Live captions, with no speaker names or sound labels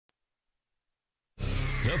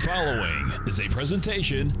The following is a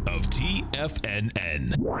presentation of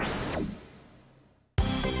TFNN.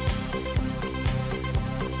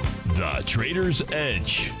 The Trader's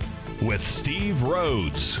Edge with Steve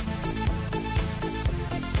Rhodes.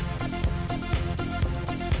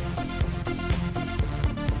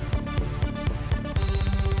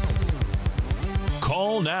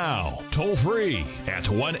 Call now, toll free at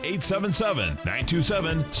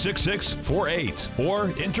 1-877-927-6648 or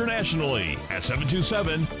internationally at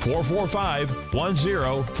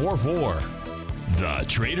 727-445-1044. The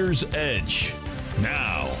Trader's Edge.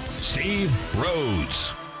 Now, Steve Rhodes.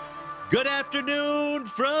 Good afternoon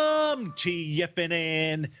from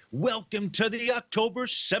TFNN. Welcome to the October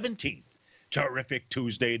 17th, terrific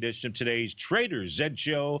Tuesday edition of today's Trader's Edge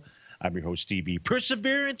Show. I'm your host, Stevie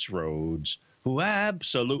Perseverance Rhodes, who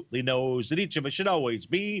absolutely knows that each of us should always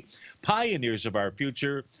be pioneers of our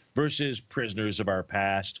future versus prisoners of our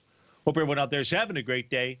past. Hope everyone out there is having a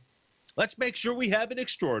great day. Let's make sure we have an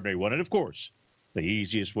extraordinary one. And of course, the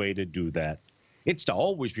easiest way to do that, it's to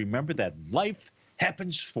always remember that life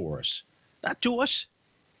happens for us, not to us.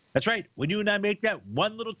 That's right. When you and I make that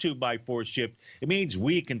one little 2x4 shift, it means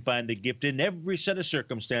we can find the gift in every set of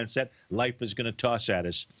circumstance that life is going to toss at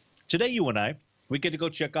us. Today, you and I, we get to go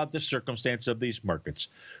check out the circumstance of these markets.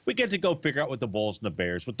 We get to go figure out what the bulls and the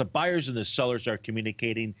bears, what the buyers and the sellers are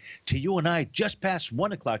communicating to you and I just past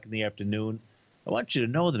 1 o'clock in the afternoon. I want you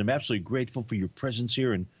to know that I'm absolutely grateful for your presence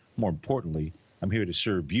here, and more importantly, I'm here to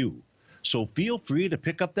serve you. So feel free to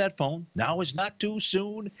pick up that phone. Now is not too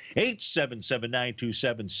soon.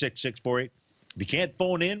 877-927-6648. If you can't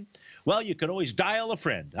phone in, well, you can always dial a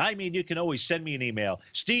friend. I mean, you can always send me an email,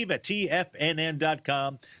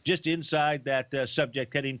 steve@tfnn.com. Just inside that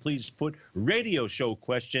subject heading, please put radio show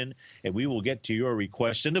question, and we will get to your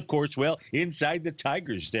request. And, of course, well, inside the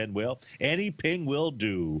Tiger's Den, well, any ping will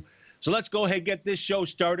do. So let's go ahead and get this show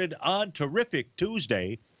started on terrific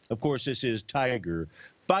Tuesday. Of course, this is Tiger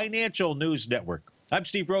Financial News Network. I'm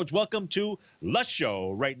Steve Rhodes. Welcome to the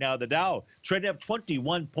show. Right now, the Dow trading up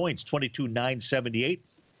 21 points, 22,978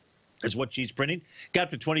 is what she's printing. Got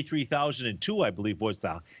up to 23,002, I believe, was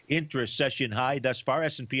the intra-session high thus far.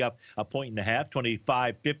 S&P up a point and a half,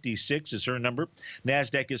 2556 is her number.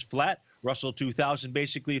 NASDAQ is flat. Russell 2000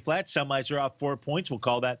 basically flat. Semis are off 4 points. We'll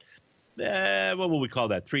call that what will we call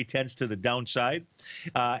that? 3/10 to the downside.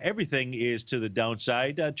 Everything is to the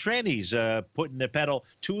downside. Trannies putting the pedal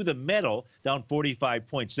to the metal, down 45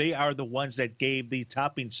 points. They are the ones that gave the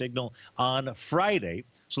topping signal on Friday.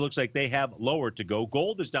 So it looks like they have lower to go.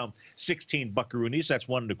 Gold is down 16 buckaroonies. That's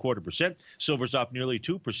 1.25%. Silver's off nearly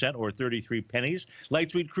 2% or 33 pennies.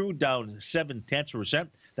 Light sweet crude down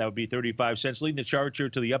 0.7%. That would be 35 cents. Leading the charge here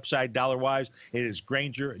to the upside dollar-wise, it is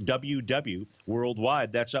Granger WW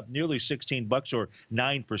worldwide. That's up nearly 16 bucks or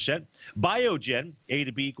 9%. Biogen, A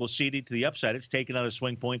to B equals CD to the upside. It's taken out a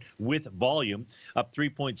swing point with volume, up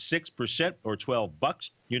 3.6% or 12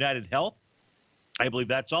 bucks. United Health, I believe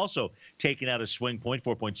that's also taken out a swing point,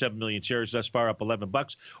 4.7 million shares thus far, up 11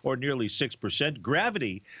 bucks or nearly 6%.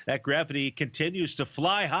 Gravity, that Gravity continues to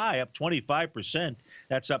fly high, up 25%.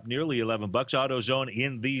 That's up nearly 11 bucks. AutoZone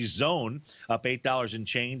in the zone, up $8 and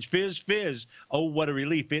change. Fizz, oh, what a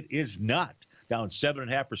relief. It is not. Down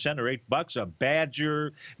 7.5% or 8 bucks. A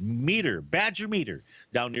Badger Meter,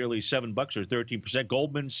 down nearly 7 bucks or 13%.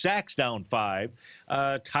 Goldman Sachs down 5.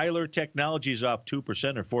 Tyler Technologies off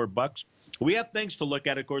 2% or 4 bucks. We have things to look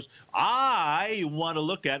at, of course. I want to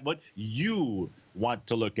look at what you want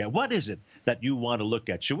to look at. What is it that you want to look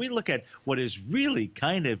at? Should we look at what is really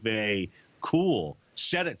kind of a cool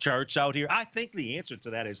set of charts out here? I think the answer to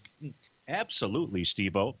that is absolutely,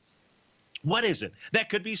 Steve-O. What is it that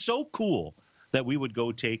could be so cool that we would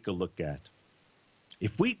go take a look at?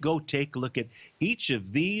 If we go take a look at each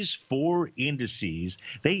of these 4 indices,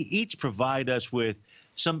 they each provide us with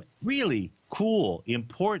some really cool,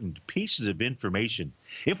 important pieces of information.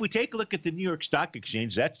 If we take a look at the New York Stock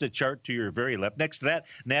Exchange, that's the chart to your very left. Next to that,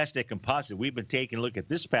 NASDAQ Composite. We've been taking a look at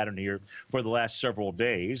this pattern here for the last several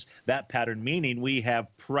days. That pattern meaning we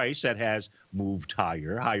have price that has moved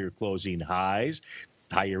higher, higher closing highs,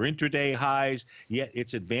 higher intraday highs, yet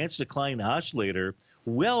its advanced decline oscillator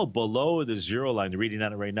well below the zero line. The reading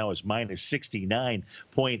on it right now is minus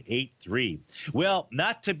 69.83. Well,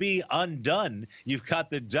 not to be undone, you've got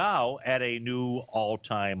the Dow at a new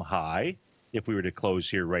all-time high, if we were to close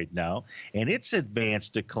here right now, and its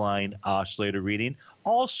advanced decline oscillator reading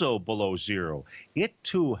also below zero. It,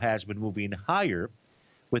 too, has been moving higher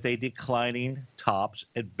with a declining tops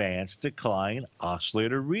advanced decline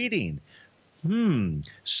oscillator reading.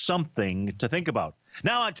 Something to think about.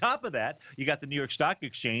 Now, on top of that, you got the New York Stock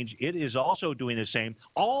Exchange. It is also doing the same.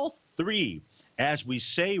 All 3 As we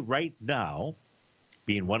say right now,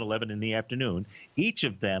 being 1:11 in the afternoon, each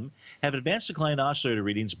of them have advanced decline oscillator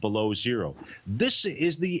readings below zero. This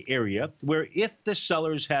is the area where if the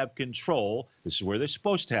sellers have control, this is where they're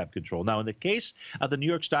supposed to have control. Now, in the case of the New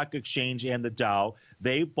York Stock Exchange and the Dow,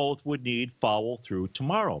 they both would need follow through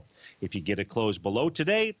tomorrow. If you get a close below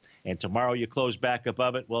today and tomorrow you close back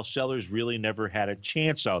above it, well, sellers really never had a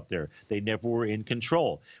chance out there. They never were in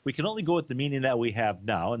control. We can only go with the meaning that we have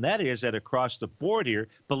now, and that is that across the board here,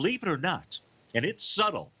 believe it or not, and it's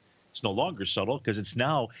subtle. It's no longer subtle because it's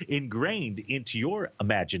now ingrained into your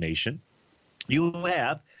imagination. You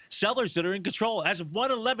have sellers that are in control as of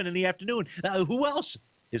 1:11 in the afternoon. Who else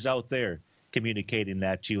is out there communicating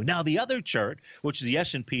that to you? Now, the other chart, which is the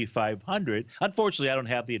S&P 500, unfortunately, I don't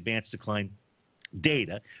have the advanced decline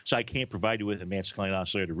data, so I can't provide you with advanced decline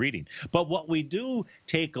oscillator reading. But what we do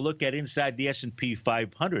take a look at inside the S&P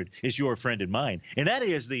 500 is your friend and mine, and that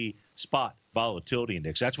is the spot volatility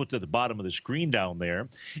index. That's what's at the bottom of the screen down there.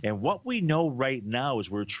 And what we know right now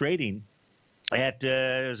is we're trading at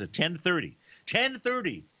 10:30.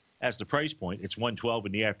 10:30 as the price point. It's 1:12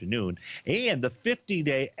 in the afternoon. And the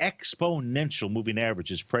 50-day exponential moving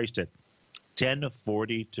average is priced at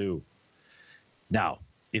 10:42. Now,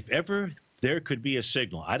 if ever there could be a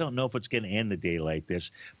signal, I don't know if it's going to end the day like this,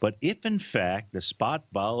 but if in fact the spot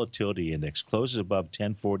volatility index closes above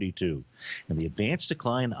 1042 and the advanced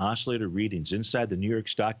decline oscillator readings inside the New York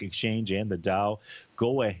Stock Exchange and the Dow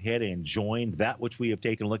go ahead and join that which we have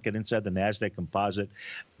taken a look at inside the NASDAQ composite,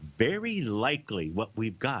 very likely what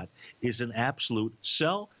we've got is an absolute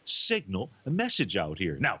sell signal message out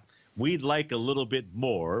here. Now, we'd like a little bit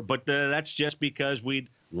more, but that's just because we'd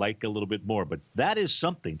like a little bit more. But that is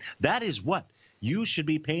something. That is what you should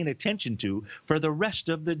be paying attention to for the rest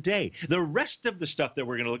of the day. The rest of the stuff that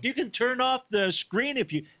we're going to look, you can turn off the screen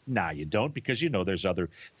if you, you don't, because you know there's other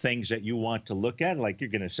things that you want to look at. Like you're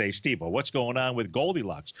going to say, Steve, well, what's going on with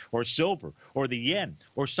Goldilocks or silver or the yen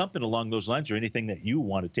or something along those lines or anything that you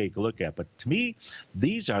want to take a look at. But to me,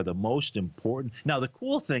 these are the most important. Now, the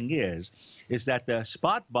cool thing is that the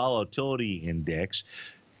spot volatility index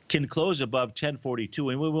can close above 1042,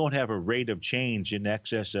 and we won't have a rate of change in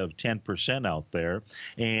excess of 10% out there.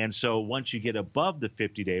 And so once you get above the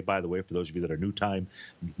 50-day, by the way, for those of you that are new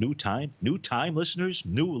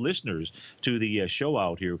listeners to the show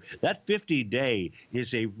out here, that 50-day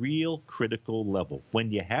is a real critical level.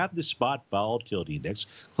 When you have the spot volatility index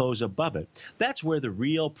close above it, that's where the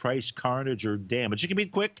real price carnage or damage, it can be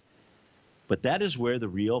quick, but that is where the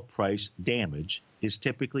real price damage is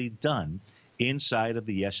typically done inside of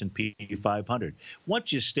the S&P 500.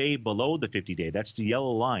 Once you stay below the 50-day, that's the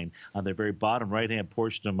yellow line on the very bottom right-hand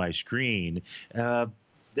portion of my screen,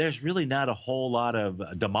 there's really not a whole lot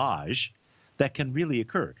of damage that can really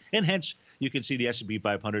occur. And hence, you can see the S&P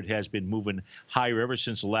 500 has been moving higher ever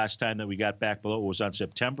since the last time that we got back below. It was on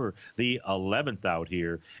September the 11th out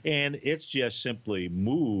here. And it's just simply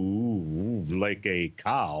moved like a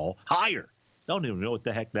cow higher. Don't even know what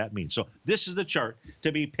the heck that means. So this is the chart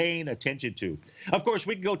to be paying attention to. Of course,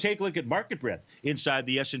 we can go take a look at market breadth inside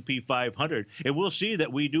the S&P 500, and we'll see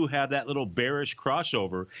that we do have that little bearish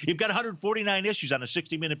crossover. You've got 149 issues on a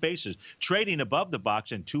 60-minute basis, trading above the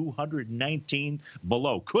box and 219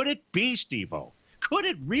 below. Could it be, Steve-O? Could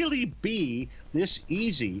it really be this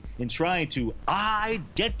easy in trying to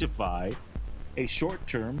identify a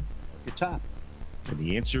short-term top? And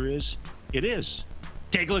the answer is, it is.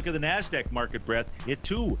 Take a look at the NASDAQ market breadth. It,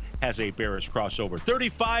 too, has a bearish crossover.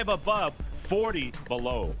 35 above, 40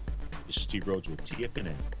 below. This is Steve Rhodes with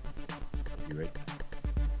TFNN. You ready?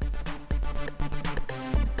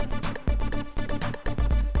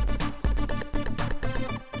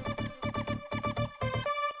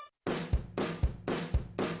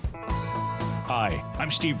 Hi, I'm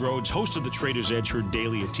Steve Rhodes, host of the Trader's Edge, heard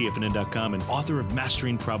daily at TFNN.com and author of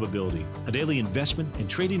Mastering Probability, a daily investment and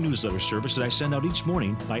trading newsletter service that I send out each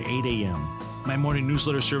morning by 8 a.m. My morning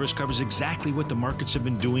newsletter service covers exactly what the markets have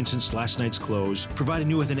been doing since last night's close, providing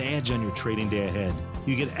you with an edge on your trading day ahead.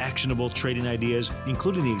 You get actionable trading ideas,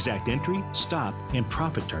 including the exact entry, stop, and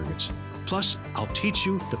profit targets. Plus, I'll teach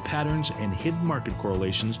you the patterns and hidden market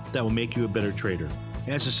correlations that will make you a better trader.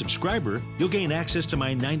 As a subscriber, you'll gain access to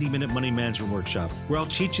my 90-minute money management workshop, where I'll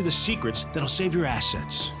teach you the secrets that'll save your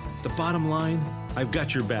assets. The bottom line, I've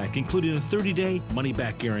got your back, including a 30-day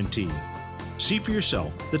money-back guarantee. See for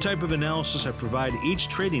yourself the type of analysis I provide each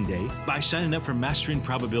trading day by signing up for Mastering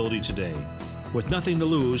Probability today. With nothing to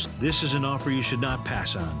lose, this is an offer you should not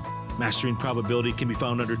pass on. Mastering Probability can be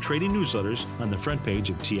found under Trading Newsletters on the front page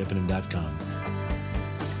of TFNN.com.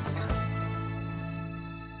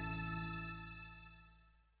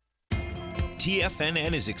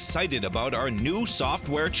 TFNN is excited about our new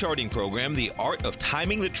software charting program, The Art of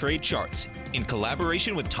Timing the Trade Charts. In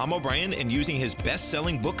collaboration with Tom O'Brien and using his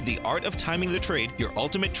best-selling book, The Art of Timing the Trade, Your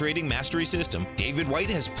Ultimate Trading Mastery System, David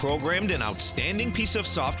White has programmed an outstanding piece of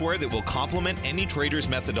software that will complement any trader's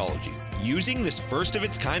methodology. Using this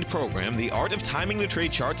first-of-its-kind program, The Art of Timing the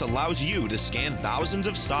Trade Charts allows you to scan thousands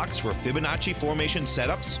of stocks for Fibonacci formation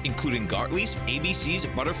setups, including Gartleys,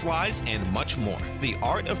 ABCs, butterflies, and much more. The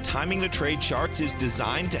Art of Timing the Trade Charts is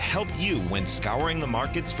designed to help you when scouring the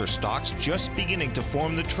markets for stocks just beginning to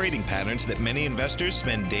form the trading patterns that many investors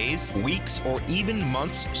spend days, weeks, or even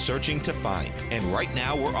months searching to find. And right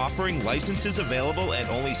now, we're offering licenses available at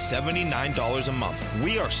only $79 a month.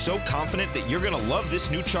 We are so confident that you're going to love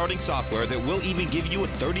this new charting software that will even give you a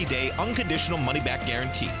 30-day unconditional money-back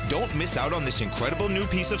guarantee. Don't miss out on this incredible new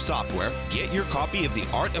piece of software. Get your copy of The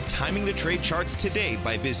Art of Timing the Trade Charts today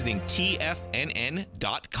by visiting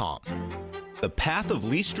TFNN.com. The Path of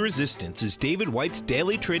Least Resistance is David White's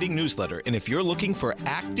daily trading newsletter, and if you're looking for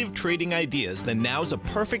active trading ideas, then now's a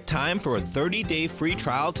perfect time for a 30-day free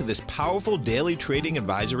trial to this powerful daily trading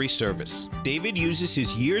advisory service. David uses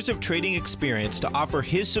his years of trading experience to offer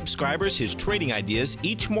his subscribers his trading ideas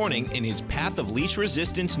each morning in his Path of Least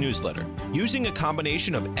Resistance newsletter. Using a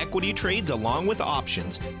combination of equity trades along with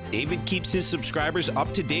options, David keeps his subscribers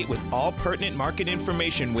up to date with all pertinent market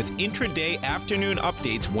information with intraday afternoon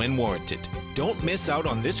updates when warranted. Don't miss out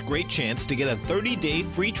on this great chance to get a 30-day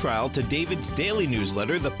free trial to David's daily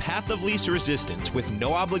newsletter, The Path of Least Resistance, with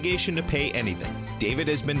no obligation to pay anything. David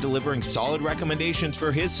has been delivering solid recommendations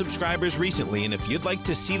for his subscribers recently, and if you'd like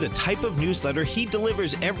to see the type of newsletter he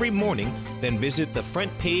delivers every morning, then visit the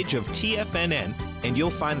front page of TFNN and you'll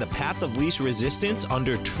find the Path of Least Resistance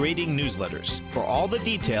under Trading Newsletters. For all the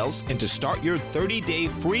details and to start your 30-day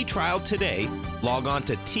free trial today, log on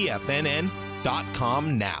to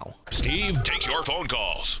TFNN.com now. Steve takes your phone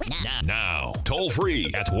calls now. Toll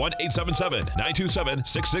free at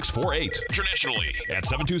 1-877-927-6648. Internationally at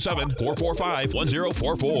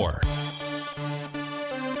 727-445-1044.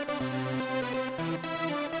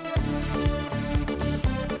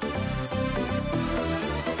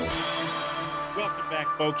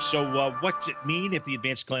 Folks, so what's it mean if the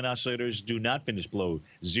advanced decline oscillators do not finish below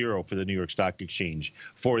zero for the New York Stock Exchange,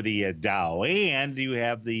 for the Dow, and you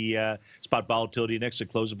have the spot volatility index that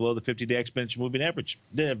closes below the 50-day exponential moving average?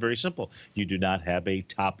 Very simple. You do not have a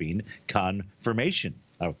topping confirmation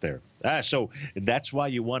out there. So that's why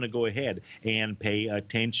you want to go ahead and pay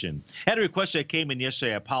attention. I had a request that came in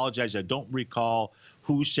yesterday. I apologize. I don't recall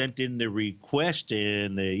who sent in the request,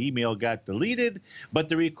 and the email got deleted. But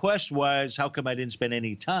the request was, how come I didn't spend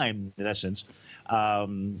any time, in essence,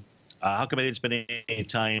 how come I didn't spend any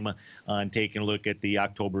time on taking a look at the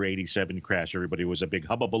October 87 crash? Everybody was a big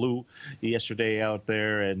hubbubaloo yesterday out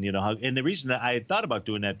there. And, you know, and the reason that I had thought about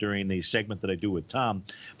doing that during the segment that I do with Tom,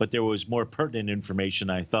 but there was more pertinent information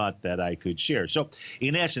I thought that I could share. So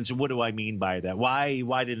in essence, what do I mean by that? Why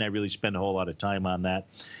didn't I really spend a whole lot of time on that?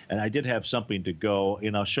 And I did have something to go,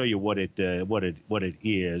 and I'll show you what it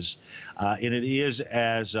is. And it is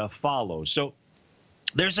as follows. So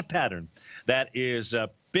there's a pattern that is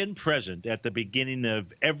been present at the beginning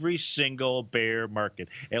of every single bear market,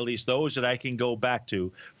 at least those that I can go back to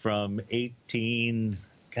from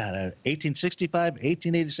 1865,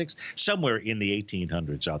 1886, somewhere in the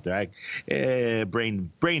 1800s out there. Brain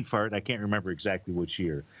fart, I can't remember exactly which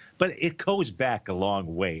year. But it goes back a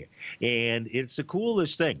long way, and it's the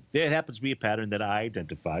coolest thing. It happens to be a pattern that I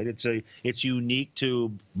identified. It's unique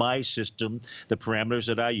to my system, the parameters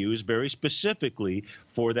that I use very specifically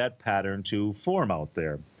for that pattern to form out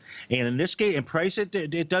there. And in this case, in price,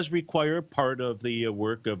 it does require part of the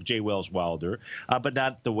work of J. Wells Wilder, but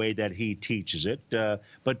not the way that he teaches it.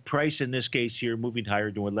 But price in this case here, moving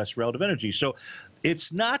higher, doing less relative energy. So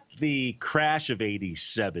it's not the crash of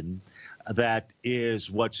 87 that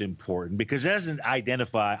is what's important, because it doesn't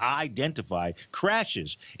identify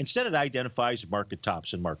crashes. Instead, it identifies market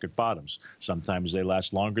tops and market bottoms. Sometimes they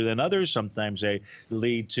last longer than others. Sometimes they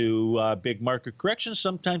lead to big market corrections.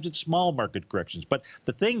 Sometimes it's small market corrections. But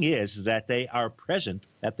the thing is that they are present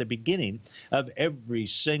at the beginning of every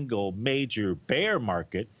single major bear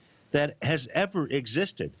market that has ever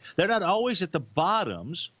existed. They're not always at the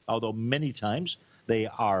bottoms, although many times they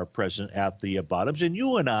are present at the bottoms. And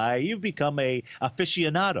you and I, you've become a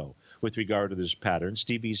aficionado with regard to this pattern,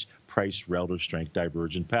 Stevie's price relative strength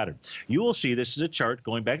divergent pattern. You will see this is a chart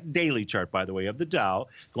going back, daily chart, by the way, of the Dow,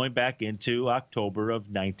 going back into October of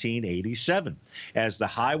 1987. As the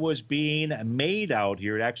high was being made out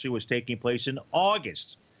here, it actually was taking place in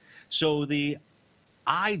August. So the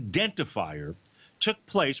identifier took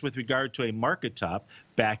place with regard to a market top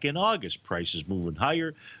back in August. Prices moving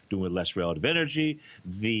higher, doing less relative energy.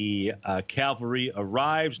 The cavalry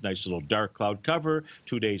arrives, nice little dark cloud cover.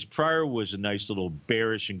 2 days prior was a nice little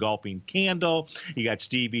bearish engulfing candle. You got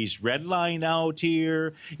Stevie's red line out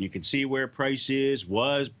here. You can see where price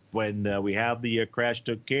was when we have the crash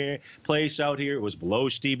took place out here. It was below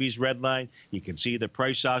Stevie's red line. You can see the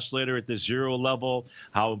price oscillator at the 0 level,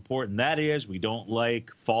 how important that is. We don't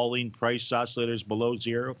like falling price oscillators below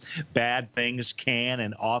 0. Bad things can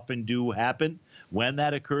and often do happen when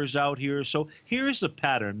that occurs out here. So here's the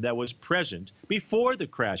pattern that was present before the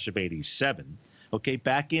crash of 87, okay,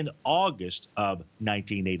 back in August of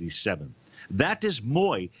 1987. That is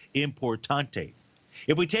muy importante.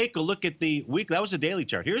 If we take a look at the week, that was a daily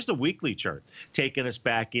chart. Here's the weekly chart taking us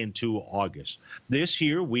back into August. This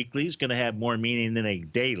here weekly is going to have more meaning than a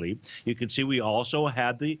daily. You can see we also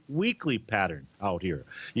had the weekly pattern out here.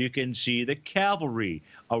 You can see the cavalry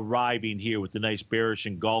arriving here with the nice bearish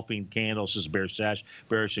engulfing candles. This is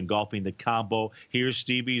bearish engulfing the combo. Here's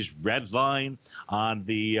Stevie's red line on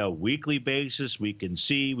the weekly basis. We can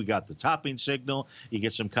see we got the topping signal. You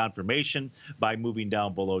get some confirmation by moving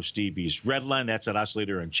down below Stevie's red line. That's an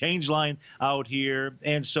oscillator and change line out here.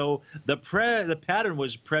 And so the pattern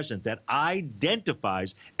was present that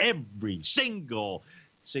identifies every single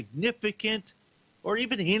significant or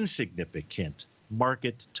even insignificant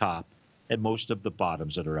market top and most of the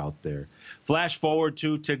bottoms that are out there. Flash forward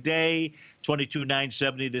to today,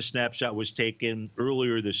 22,970. This snapshot was taken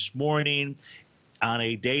earlier this morning on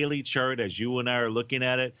a daily chart. As you and I are looking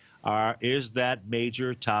at it, is that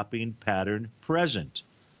major topping pattern present?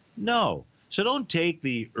 No. So don't take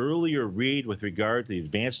the earlier read with regard to the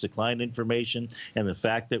advanced decline information and the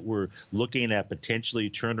fact that we're looking at potentially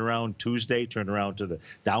turnaround Tuesday, turnaround to the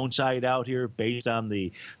downside out here based on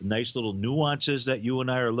the nice little nuances that you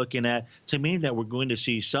and I are looking at to mean that we're going to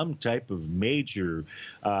see some type of major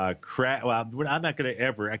crash. Well, I'm not going to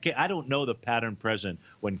ever, I don't know the pattern present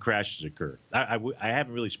when crashes occur. I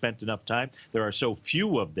haven't really spent enough time. There are so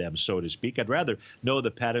few of them, so to speak. I'd rather know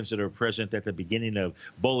the patterns that are present at the beginning of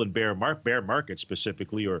bull and bear market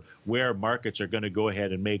specifically, or where markets are going to go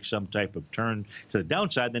ahead and make some type of turn to the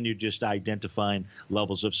downside, then you're just identifying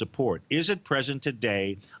levels of support. Is it present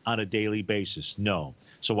today on a daily basis? No.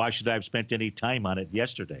 So why should I have spent any time on it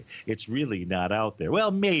yesterday? It's really not out there. Well,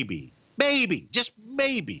 maybe, just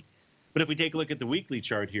maybe. But if we take a look at the weekly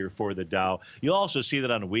chart here for the Dow, you'll also see that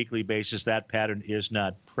on a weekly basis, that pattern is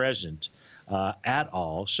not present at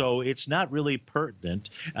all. So it's not really pertinent.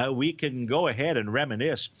 We can go ahead and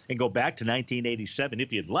reminisce and go back to 1987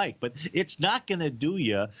 if you'd like, but it's not going to do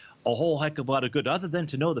you a whole heck of a lot of good other than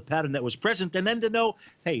to know the pattern that was present and then to know,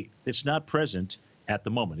 hey, it's not present at the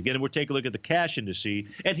moment. Again, we'll take a look at the cash indice.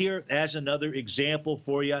 And here, as another example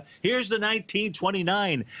for you, here's the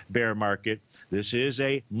 1929 bear market. This is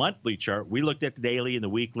a monthly chart. We looked at the daily and the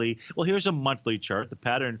weekly. Well, here's a monthly chart. The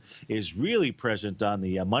pattern is really present on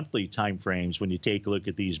the monthly time frames when you take a look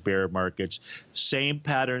at these bear markets. Same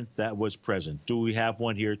pattern that was present. Do we have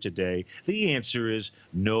one here today? The answer is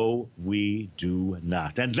no, we do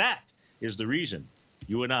not. And that is the reason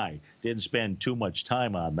you and I didn't spend too much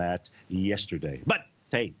time on that yesterday. But,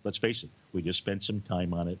 hey, let's face it, we just spent some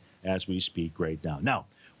time on it as we speak right now. Now,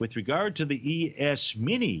 with regard to the ES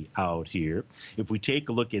Mini out here, if we take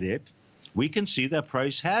a look at it, we can see that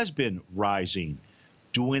price has been rising,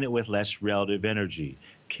 doing it with less relative energy.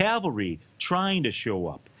 Cavalry trying to show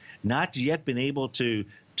up, not yet been able to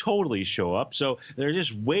totally show up. So they're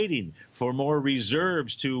just waiting for more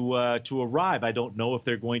reserves to arrive. I don't know if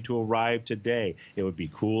they're going to arrive today. It would be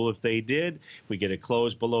cool if they did. If we get a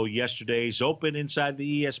close below yesterday's open inside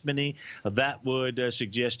the ES Mini, that would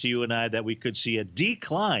suggest to you and I that we could see a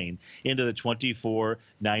decline into the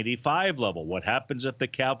 24.95 level. What happens if the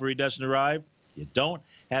cavalry doesn't arrive? You don't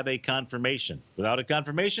have a confirmation. Without a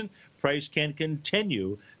confirmation, price can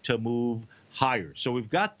continue to move higher. So we've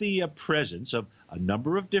got the presence of a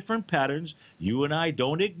number of different patterns. You and I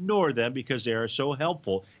don't ignore them because they are so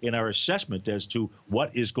helpful in our assessment as to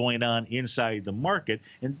what is going on inside the market.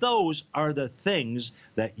 And those are the things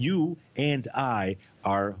that you and I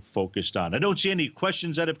are focused on. I don't see any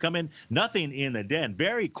questions that have come in. Nothing in the den.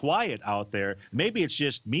 Very quiet out there. Maybe it's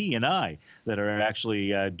just me and I that are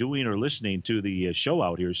actually doing or listening to the show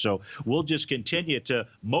out here. So we'll just continue to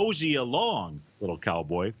mosey along, little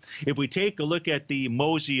cowboy. If we take a look at the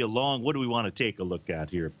mosey along, what do we want to take a look at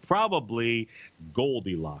here? Probably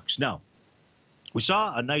Goldilocks. Now, we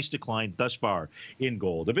saw a nice decline thus far in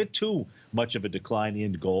gold, a bit too much of a decline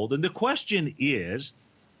in gold. And the question is,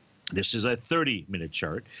 this is a 30-minute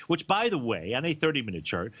chart, which, by the way, on a 30-minute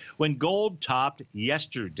chart, when gold topped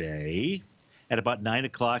yesterday at about 9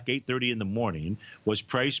 o'clock, 8:30 in the morning. Was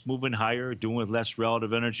price moving higher, doing with less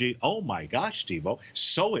relative energy? Oh, my gosh, Steve-O.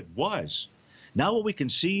 So it was. Now what we can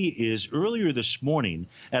see is earlier this morning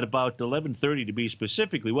at about 11:30 to be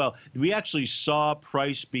specifically, well, we actually saw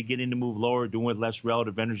price beginning to move lower, doing with less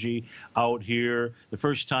relative energy out here. The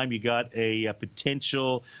first time you got a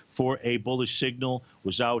potential for a bullish signal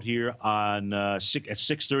was out here on at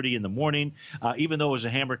 6:30 in the morning. Even though it was a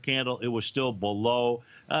hammer candle, it was still below,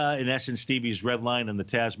 in essence, Stevie's red line on the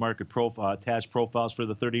TAS market profile, TAS profiles for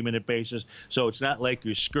the 30-minute basis. So it's not like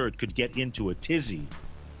your skirt could get into a tizzy.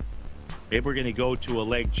 Maybe we're going to go to a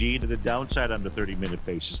leg G to the downside on the 30-minute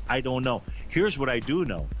basis. I don't know. Here's what I do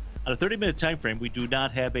know. On a 30-minute time frame, we do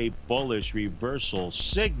not have a bullish reversal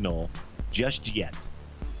signal just yet.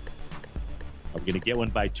 Are we going to get one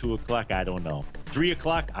by 2 o'clock? I don't know. 3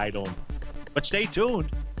 o'clock? I don't. But stay tuned.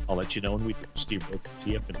 I'll let you know when we do. Steve Rhodes,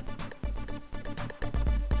 TFNN.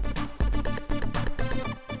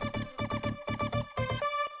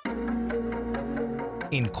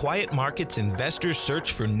 In quiet markets, investors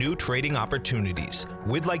search for new trading opportunities.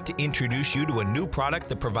 We'd like to introduce you to a new product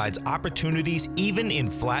that provides opportunities even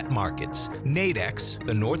in flat markets. Nadex,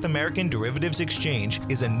 the North American Derivatives Exchange,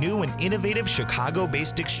 is a new and innovative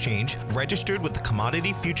Chicago-based exchange registered with the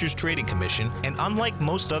Commodity Futures Trading Commission, and unlike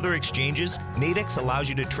most other exchanges, Nadex allows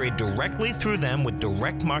you to trade directly through them with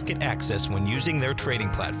direct market access when using their trading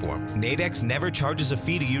platform. Nadex never charges a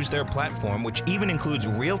fee to use their platform, which even includes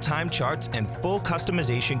real-time charts and full customization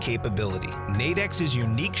capability. Nadex's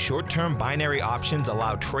unique short-term binary options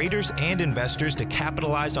allow traders and investors to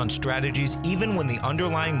capitalize on strategies even when the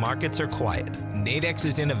underlying markets are quiet.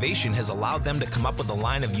 Nadex's innovation has allowed them to come up with a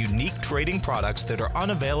line of unique trading products that are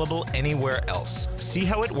unavailable anywhere else. See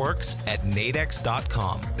how it works at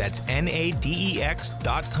nadex.com. That's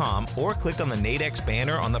NADEX.com, or click on the Nadex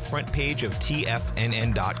banner on the front page of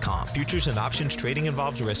TFNN.com. Futures and options trading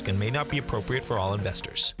involves risk and may not be appropriate for all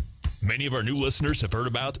investors. Many of our new listeners have heard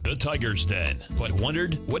about the Tiger's Den, but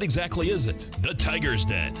wondered, what exactly is it? The Tiger's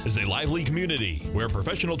Den is a lively community where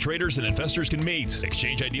professional traders and investors can meet,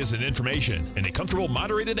 exchange ideas and information in a comfortable,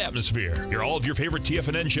 moderated atmosphere. Hear all of your favorite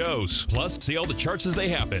TFNN shows, plus see all the charts as they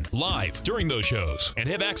happen live during those shows, and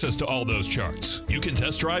have access to all those charts. You can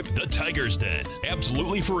test drive the Tiger's Den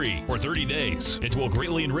absolutely free for 30 days. It will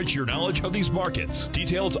greatly enrich your knowledge of these markets.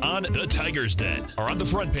 Details on the Tiger's Den are on the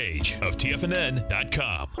front page of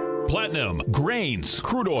TFNN.com. Platinum, grains,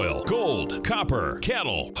 crude oil, gold, copper,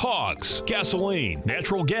 cattle, hogs, gasoline,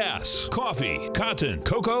 natural gas, coffee, cotton,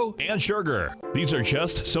 cocoa, and sugar. These are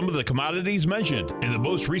just some of the commodities mentioned in the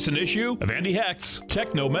most recent issue of Andy Hecht's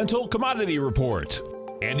Techno-Mental Commodity Report.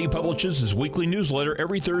 Andy publishes his weekly newsletter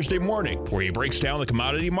every Thursday morning, where he breaks down the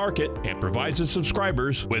commodity market and provides his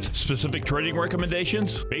subscribers with specific trading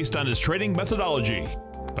recommendations based on his trading methodology.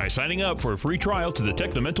 By signing up for a free trial to the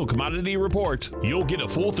Techno-Mental Commodity Report, you'll get a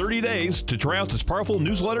full 30 days to try out this powerful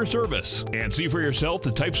newsletter service and see for yourself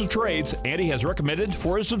the types of trades Andy has recommended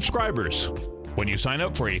for his subscribers. When you sign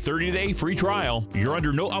up for a 30-day free trial, you're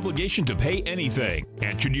under no obligation to pay anything.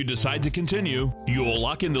 And should you decide to continue, you will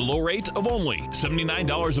lock in the low rate of only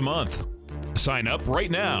 $79 a month. Sign up right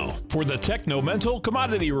now for the Techno-Mental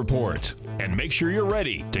Commodity Report and make sure you're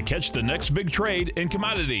ready to catch the next big trade in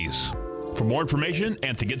commodities. For more information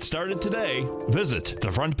and to get started today, visit the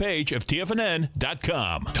front page of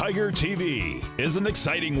TFNN.com. Tiger TV is an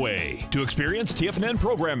exciting way to experience TFNN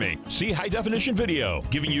programming. See high-definition video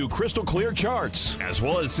giving you crystal clear charts, as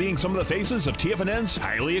well as seeing some of the faces of TFNN's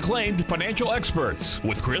highly acclaimed financial experts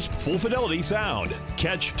with crisp, full-fidelity sound.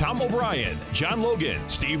 Catch Tom O'Brien, John Logan,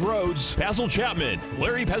 Steve Rhodes, Basil Chapman,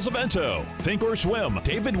 Larry Pesavento, Think or Swim,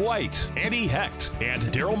 David White, Andy Hecht, and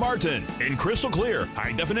Daryl Martin in crystal clear,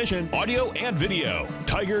 high-definition audio and video.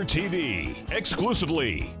 Tiger TV,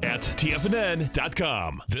 exclusively at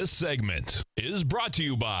TFNN.com. This segment is brought to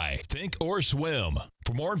you by Think or Swim.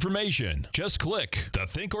 For more information, just click the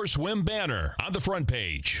Think or Swim banner on the front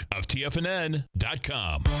page of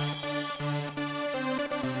TFNN.com.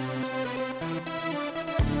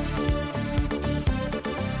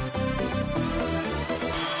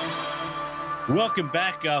 Welcome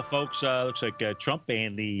back, folks. Looks like Trump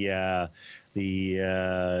and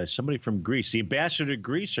somebody from Greece, the ambassador to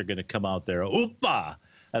Greece, are going to come out there. Oopa!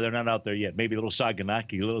 They're not out there yet. Maybe a little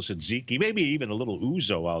Saganaki, a little Tzatziki, maybe even a little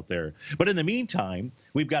Uzo out there. But in the meantime,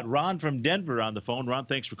 we've got Ron from Denver on the phone. Ron,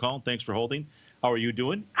 thanks for calling. Thanks for holding. How are you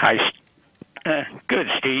doing? Hi. Good,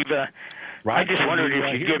 Steve. I just wondered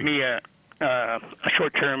if you'd give me a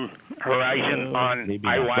short-term horizon on maybe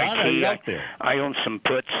not. Ron, are you out there? I own some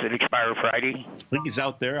puts that expire Friday. I think he's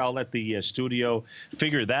out there. I'll let the studio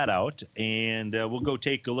figure that out, and we'll go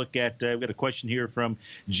take a look at. We've got a question here from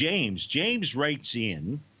James. James writes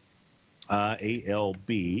in.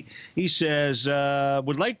 ALB. He says,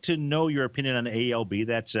 would like to know your opinion on ALB.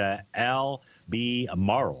 That's Al B.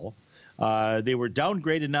 Marl. They were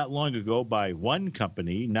downgraded not long ago by one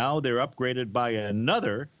company. Now they're upgraded by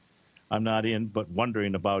another. I'm not in, but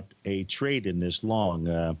wondering about a trade in this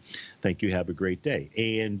long. Thank you. Have a great day.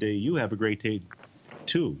 And you have a great day,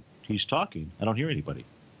 too. He's talking. I don't hear anybody.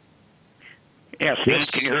 Yes, yes.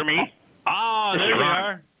 Can you hear me? There we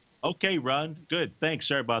are. Okay, Ron. Good. Thanks.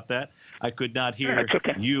 Sorry about that. I could not hear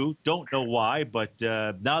you. Don't know why, but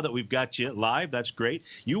now that we've got you live, that's great.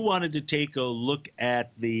 You wanted to take a look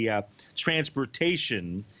at the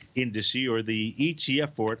transportation indice, or the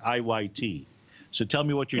ETF for it, IYT. So tell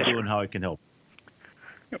me what you're doing, how I can help.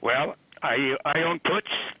 Well, I own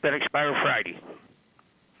puts that expire Friday.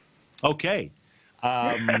 Okay.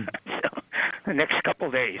 The next couple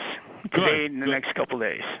of days. Today and the next couple of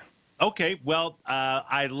days. Okay. Well,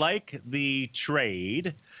 I like the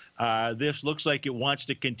trade. This looks like it wants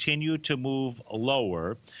to continue to move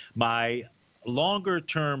lower. My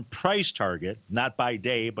longer-term price target, not by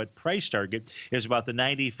day, but price target, is about the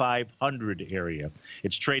 9,500 area.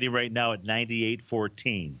 It's trading right now at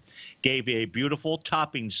 98.14. Gave a beautiful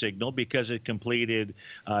topping signal because it completed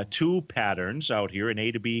two patterns out here, an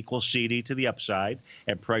A to B equals CD to the upside,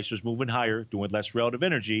 and price was moving higher, doing less relative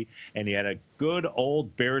energy, and he had a good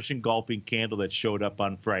old bearish engulfing candle that showed up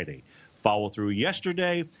on Friday. Follow through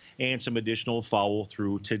yesterday, and some additional follow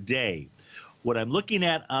through today. What I'm looking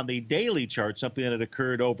at on the daily chart, something that had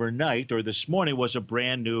occurred overnight or this morning, was a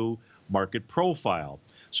brand new market profile.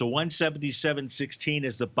 So 177.16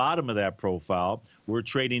 is the bottom of that profile. We're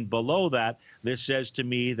trading below that. This says to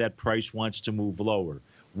me that price wants to move lower.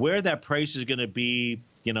 Where that price is going to be,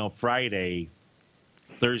 Friday,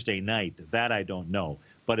 Thursday night, that I don't know.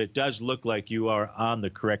 But it does look like you are on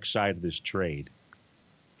the correct side of this trade.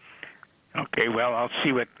 Okay, well, I'll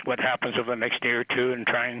see what happens over the next day or two and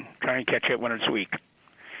try and catch it when it's weak.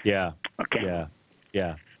 Yeah. Okay.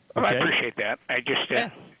 Yeah. Well, okay. I appreciate that. I just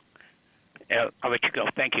I'll let you go.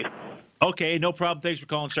 Thank you. Okay, no problem. Thanks for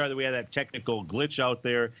calling. Sorry that we had that technical glitch out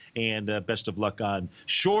there, and best of luck on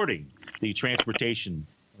shorting the transportation.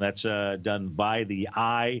 That's done by the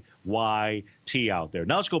IYT out there.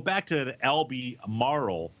 Now let's go back to the LB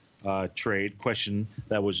Marl trade question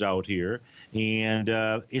that was out here. And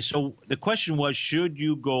so the question was, should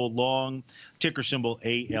you go long, ticker symbol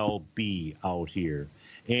ALB out here?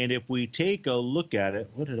 And if we take a look at it,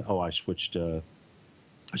 I switched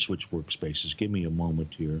workspaces. Give me a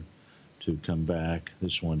moment here to come back.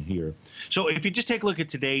 This one here. So if you just take a look at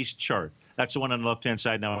today's chart, that's the one on the left-hand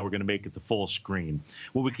side. Now we're going to make it the full screen.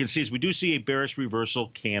 What we can see is we do see a bearish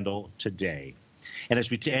reversal candle today.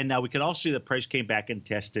 And now we can also see the price came back and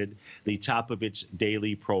tested the top of its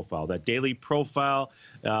daily profile. That daily profile,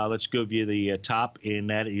 let's give you the top, and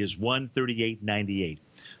that is 138.98.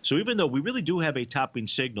 So even though we really do have a topping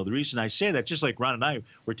signal, the reason I say that, just like Ron and I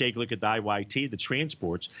were taking a look at the IYT, the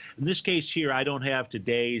transports, in this case here, I don't have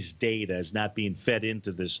today's data as not being fed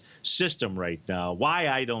into this system right now. Why,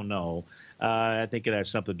 I don't know. I think it has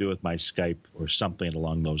something to do with my Skype or something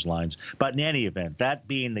along those lines. But in any event, that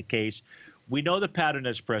being the case, we know the pattern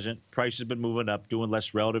is present. Price has been moving up, doing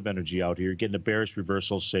less relative energy out here, getting a bearish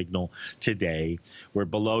reversal signal today. We're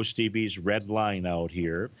below Stevie's red line out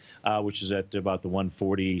here, which is at about the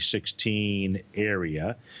 140.16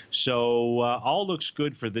 area. So all looks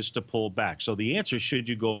good for this to pull back. So the answer, should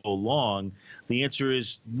you go long? The answer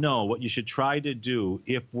is no. What you should try to do,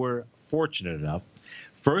 if we're fortunate enough,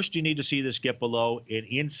 first, you need to see this get below and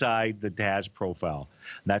inside the DAS profile.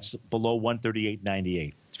 That's below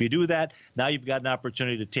 138.98. If you do that, now you've got an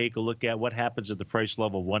opportunity to take a look at what happens at the price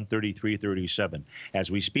level 133.37. As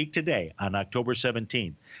we speak today, on October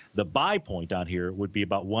 17th, the buy point on here would be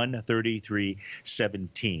about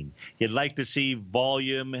 133.17. You'd like to see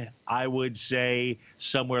volume, I would say,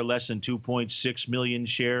 somewhere less than 2.6 million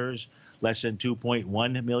shares. Less than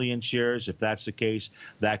 2.1 million shares. If that's the case,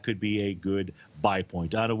 that could be a good buy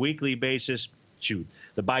point. On a weekly basis,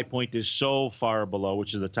 the buy point is so far below,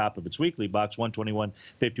 which is the top of its weekly box,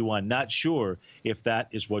 121.51. Not sure if that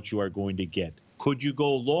is what you are going to get. Could you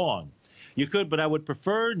go long? You could, but I would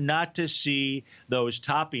prefer not to see those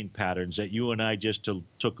topping patterns that you and I just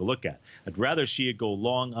took a look at. I'd rather see it go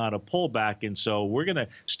long on a pullback, and so we're going to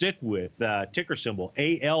stick with ticker symbol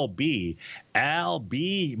ALB, Al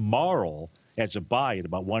B. Marl, as a buy at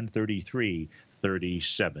about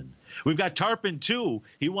 133.37. We've got Tarpon 2.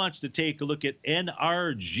 He wants to take a look at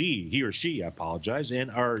NRG. He or she, I apologize.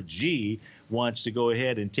 NRG wants to go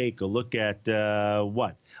ahead and take a look at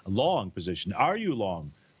what? A long position. Are you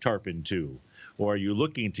long Tarpon 2? Or are you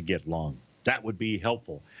looking to get long? That would be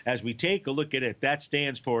helpful. As we take a look at it, that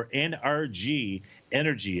stands for NRG,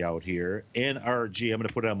 energy out here. NRG. I'm going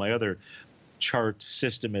to put it on my other chart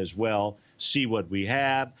system as well. See what we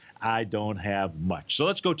have. I don't have much. So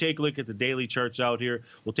let's go take a look at the daily charts out here.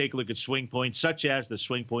 We'll take a look at swing points, such as the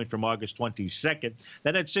swing point from August 22nd.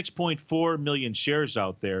 That had 6.4 million shares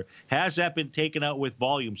out there. Has that been taken out with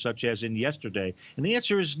volume, such as in yesterday? And the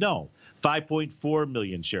answer is no. 5.4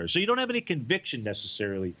 million shares. So you don't have any conviction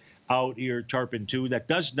necessarily out here, Tarpon 2. That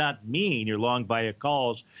does not mean you're long via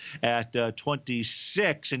calls at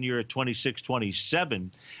 26 and you're at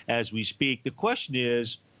 26.27 as we speak. The question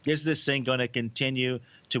is this thing going to continue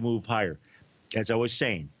to move higher? As I was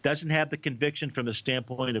saying, doesn't have the conviction from the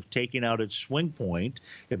standpoint of taking out its swing point.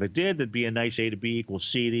 If it did, there'd be a nice A to B equals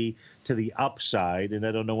CD to the upside, and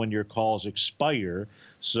I don't know when your calls expire.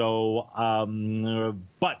 So,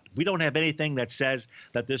 but we don't have anything that says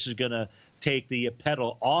that this is going to take the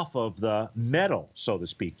pedal off of the metal, so to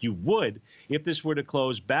speak. You would if this were to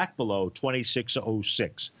close back below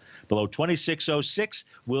 26.06. Below 26.06,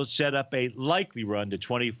 we'll set up a likely run to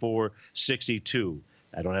 24.62.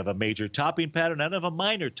 I don't have a major topping pattern. I don't have a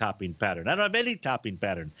minor topping pattern. I don't have any topping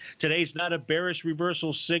pattern. Today's not a bearish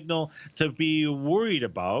reversal signal to be worried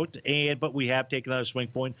about, but we have taken out a swing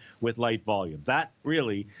point with light volume. That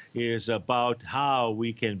really is about how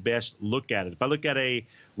we can best look at it. If I look at a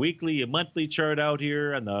weekly, a monthly chart out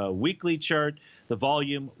here, on the weekly chart, the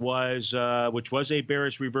volume was, which was a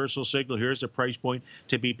bearish reversal signal. Here's the price point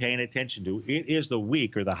to be paying attention to. It is the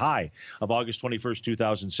week or the high of August 21st,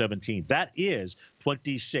 2017. That is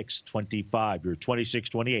 26.25 or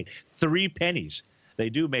 26.28. 3 pennies. They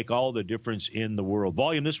do make all the difference in the world.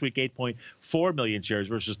 Volume this week, 8.4 million shares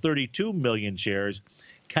versus 32 million shares.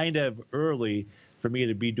 Kind of early for me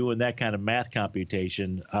to be doing that kind of math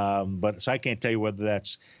computation. But so I can't tell you whether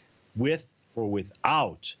that's with or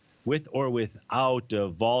without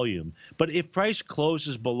volume. But if price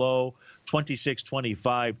closes below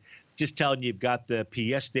 26.25, just telling you you've got the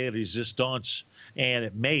pièce de résistance, and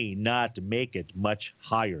it may not make it much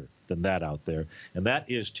higher than that out there. And that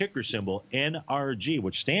is ticker symbol NRG,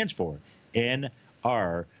 which stands for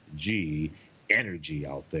NRG, energy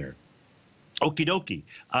out there. Okie dokie.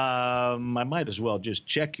 I might as well just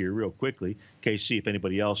check here real quickly in case, see if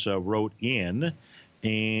anybody else wrote in.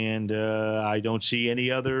 And I don't see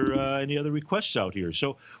any other requests out here.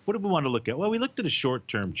 So what do we want to look at? Well, we looked at a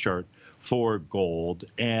short-term chart for gold,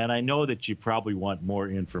 and I know that you probably want more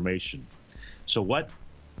information. So what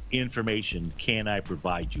information can I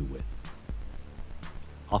provide you with?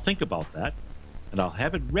 I'll think about that, and I'll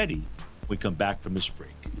have it ready when we come back from this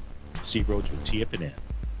break. Steve Rhodes with TFNN.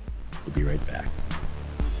 We'll be right back.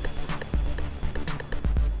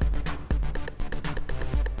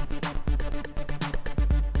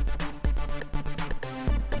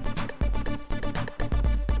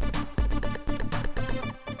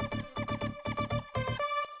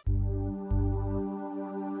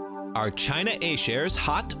 Are China A-shares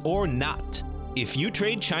hot or not? If you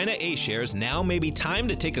trade China A-shares, now may be time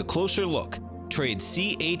to take a closer look. Trade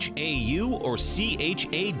CHAU or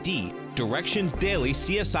CHAD, Directions Daily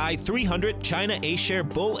CSI 300 China A-share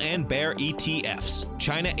Bull and Bear ETFs.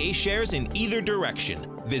 China A-shares in either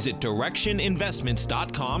direction. Visit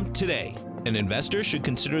directioninvestments.com today. An investor should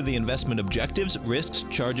consider the investment objectives, risks,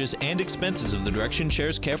 charges, and expenses of the Direction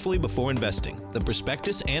shares carefully before investing. The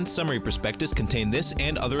prospectus and summary prospectus contain this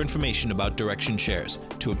and other information about Direction shares.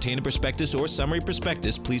 To obtain a prospectus or summary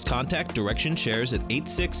prospectus, please contact Direction shares at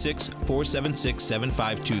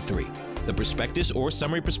 866-476-7523. The prospectus or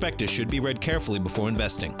summary prospectus should be read carefully before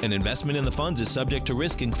investing. An investment in the funds is subject to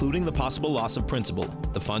risk, including the possible loss of principal.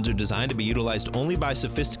 The funds are designed to be utilized only by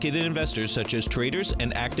sophisticated investors such as traders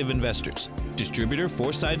and active investors. Distributor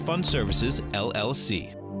Foreside Fund Services,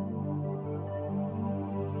 LLC.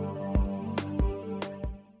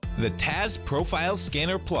 The Taz Profile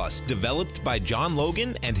Scanner Plus, developed by John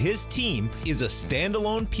Logan and his team, is a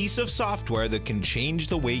standalone piece of software that can change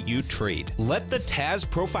the way you trade. Let the Taz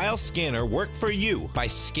Profile Scanner work for you by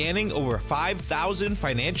scanning over 5,000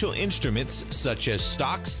 financial instruments such as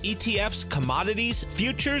stocks, ETFs, commodities,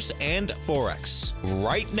 futures, and Forex.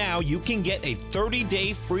 Right now, you can get a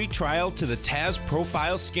 30-day free trial to the Taz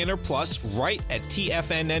Profile Scanner Plus right at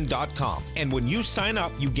TFNN.com. And when you sign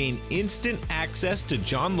up, you gain instant access to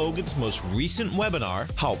John Logan Logan's most recent webinar,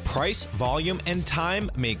 How Price, Volume, and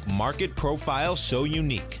Time Make Market Profile So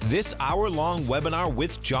Unique. This hour-long webinar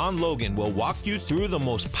with John Logan will walk you through the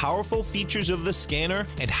most powerful features of the scanner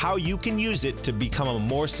and how you can use it to become a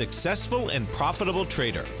more successful and profitable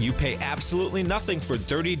trader. You pay absolutely nothing for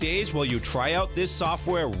 30 days while you try out this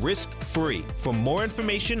software risk-free. For more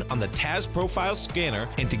information on the TAS Profile Scanner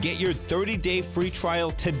and to get your 30-day free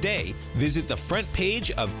trial today, visit the front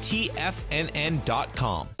page of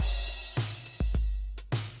TFNN.com.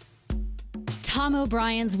 Tom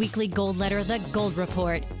O'Brien's weekly gold letter, The Gold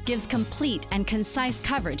Report, gives complete and concise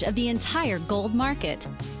coverage of the entire gold market.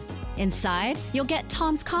 Inside, you'll get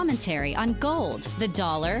Tom's commentary on gold, the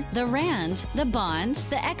dollar, the rand, the bond,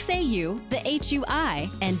 the XAU, the HUI,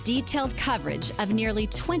 and detailed coverage of nearly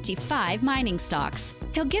 25 mining stocks.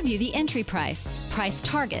 He'll give you the entry price, price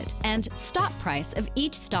target, and stop price of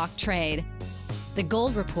each stock trade. The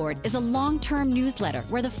Gold Report is a long-term newsletter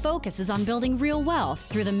where the focus is on building real wealth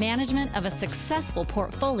through the management of a successful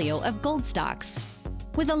portfolio of gold stocks.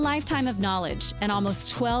 With a lifetime of knowledge and almost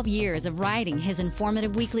 12 years of writing his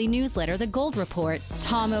informative weekly newsletter, The Gold Report,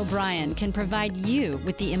 Tom O'Brien can provide you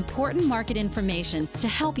with the important market information to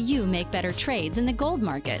help you make better trades in the gold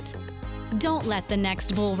market. Don't let the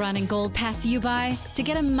next bull run in gold pass you by. To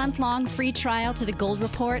get a month-long free trial to The Gold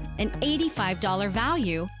Report, an $85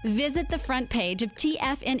 value, visit the front page of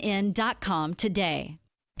TFNN.com today.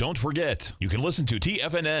 Don't forget, you can listen to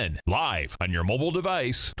TFNN live on your mobile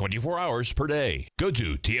device 24 hours per day. Go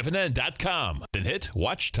to TFNN.com, then hit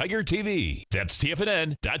Watch Tiger TV. That's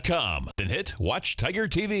TFNN.com, then hit Watch Tiger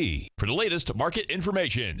TV for the latest market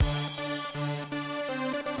information.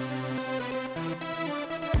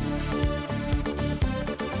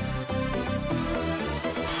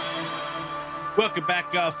 Welcome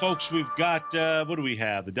back, folks. We've got, what do we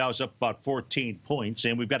have? The Dow's up about 14 points,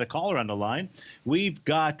 and we've got a caller on the line. We've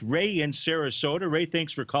got Ray in Sarasota. Ray,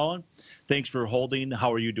 thanks for calling. Thanks for holding.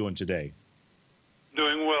 How are you doing today?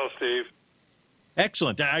 Doing well, Steve.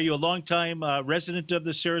 Excellent. Are you a longtime resident of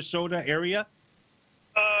the Sarasota area?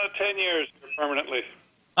 10 years permanently.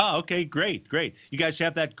 Oh, okay, great, great. You guys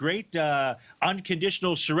have that great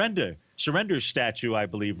unconditional surrender statue, I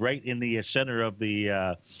believe, right in the center of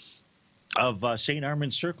the St.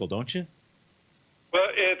 Armand's Circle, don't you? Well,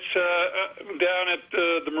 it's down at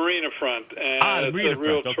the marina front, and the marina it's a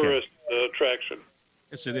real front. Okay. tourist attraction.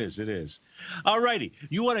 Yes, it is. It is. All righty.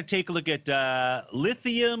 You want to take a look at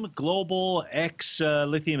Lithium Global X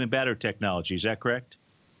Lithium and Battery Technology. Is that correct?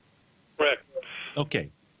 Correct. Okay.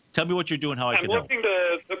 Tell me what you're doing, how I I'm can help. looking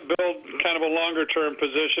to build kind of a longer-term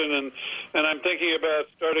position, and I'm thinking about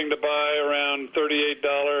starting to buy around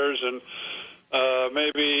 $38 and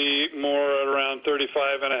maybe more at around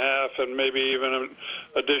 35.5, and maybe even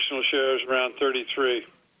additional shares around 33.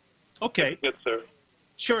 Okay. Gets there.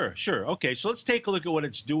 Sure, sure. Okay, so let's take a look at what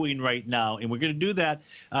it's doing right now, and we're going to do that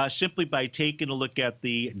simply by taking a look at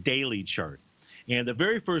the daily chart. And the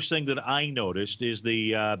very first thing that I noticed is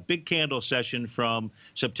the big candle session from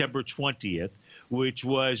September 20th, which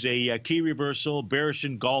was a key reversal, bearish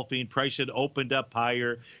engulfing. Price had opened up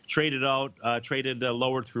higher, traded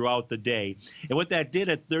lower throughout the day. And what that did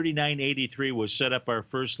at 39.83 was set up our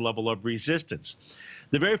first level of resistance.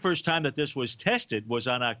 The very first time that this was tested was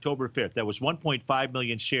on October 5th. That was 1.5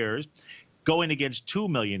 million shares going against 2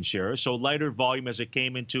 million shares, so lighter volume as it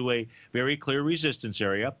came into a very clear resistance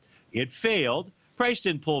area. It failed. Price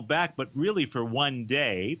didn't pull back, but really for one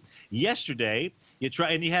day. Yesterday,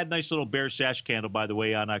 and you had a nice little bear sash candle, by the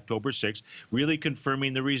way, on October 6th, really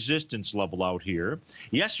confirming the resistance level out here.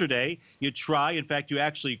 Yesterday, in fact, you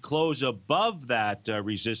actually close above that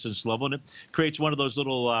resistance level, and it creates one of those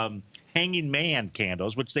little hanging man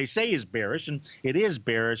candles, which they say is bearish, and it is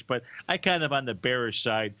bearish, but I kind of, on the bearish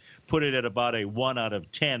side, put it at about a 1 out of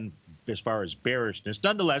 10 as far as bearishness.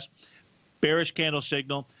 Nonetheless, bearish candle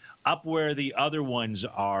signal, up where the other ones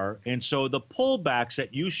are. And so the pullbacks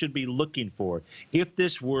that you should be looking for, if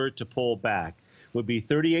this were to pull back, would be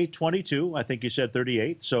 38.22. I think you said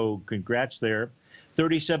 38, so congrats there.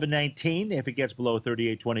 37.19 if it gets below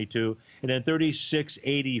 38.22, and then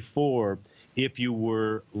 36.84 if you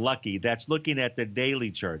were lucky. That's looking at the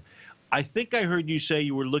daily chart. I think I heard you say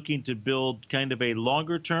you were looking to build kind of a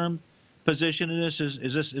longer-term position in this.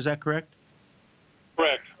 Is that correct?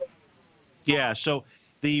 Correct. Yeah, so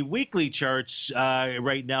the weekly charts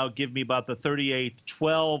right now give me about the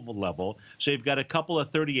 38.12 level. So you've got a couple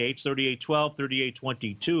of 38s, 38.12,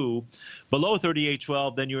 38.22. Below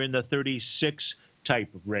 38.12, then you're in the 36 type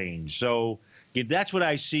range. So That's what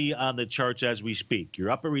I see on the charts as we speak. You're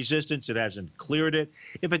up at resistance. It hasn't cleared it.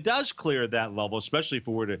 If it does clear that level, especially if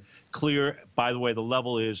it were to clear, by the way, the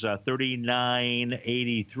level is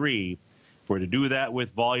 39.83. For to do that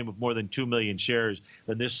with volume of more than 2 million shares,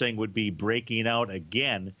 then this thing would be breaking out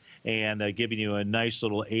again and giving you a nice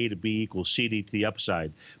little A to B equals CD to the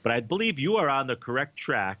upside. But I believe you are on the correct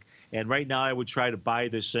track. And right now I would try to buy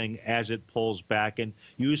this thing as it pulls back and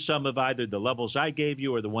use some of either the levels I gave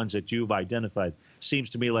you or the ones that you've identified. Seems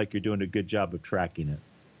to me like you're doing a good job of tracking it.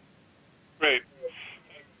 Great.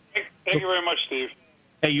 Thank you very much, Steve.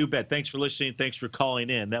 Hey, you bet. Thanks for listening. Thanks for calling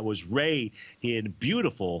in. That was Ray in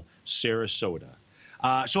beautiful Sarasota.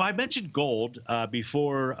 So I mentioned gold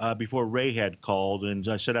before Ray had called, and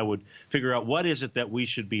I said I would figure out what is it that we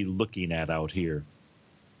should be looking at out here.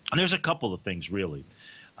 And there's a couple of things, really.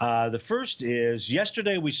 The first is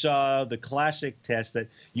yesterday we saw the classic test that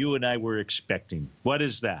you and I were expecting. What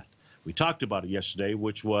is that? We talked about it yesterday,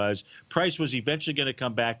 which was price was eventually going to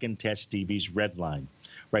come back and test Stevie's red line.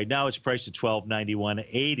 Right now it's priced at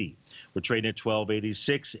 $12.91.80. We're trading at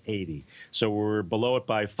 $12.86.80. So we're below it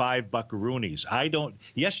by 5 buckaroonies.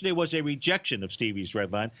 Yesterday was a rejection of Stevie's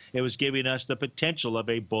red line. It was giving us the potential of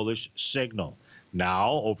a bullish signal.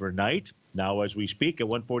 Now, overnight, now as we speak at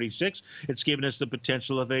 146, it's giving us the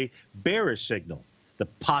potential of a bearish signal. The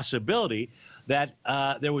possibility that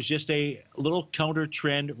there was just a little counter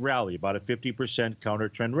trend rally, about a 50% counter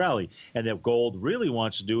trend rally. And that gold really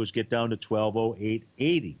wants to do is get down to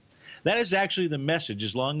 1208.80. That is actually the message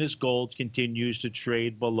as long as gold continues to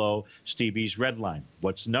trade below Stevie's red line.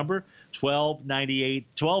 What's the number?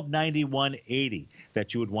 1291.80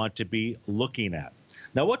 that you would want to be looking at.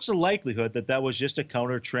 Now, what's the likelihood that that was just a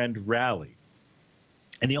counter trend rally?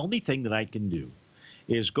 And the only thing that I can do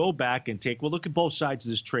is go back and we'll look at both sides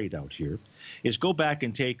of this trade out here, is go back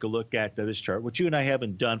and take a look at this chart, which you and I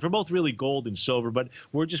haven't done for both really gold and silver, but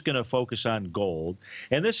we're just going to focus on gold.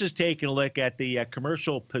 And this is taking a look at the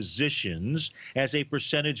commercial positions as a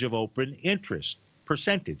percentage of open interest.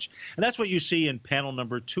 Percentage. And that's what you see in panel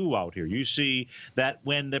number 2 out here. You see that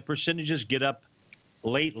when the percentages get up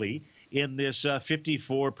lately, in this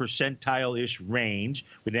 54 percentile-ish range.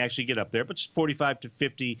 We didn't actually get up there, but it's 45 to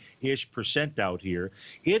 50-ish percent out here.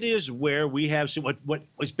 It is where we have some, what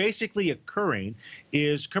was basically occurring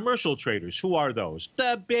is commercial traders. Who are those?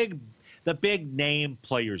 The big name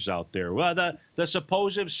players out there. Well, the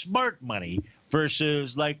supposed smart money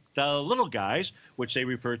versus like the little guys, which they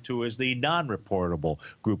refer to as the non-reportable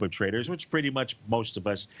group of traders, which pretty much most of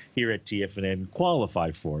us here at TFNN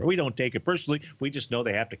qualify for. We don't take it personally. We just know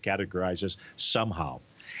they have to categorize us somehow.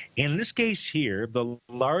 In this case here, the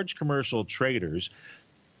large commercial traders,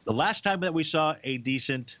 the last time that we saw a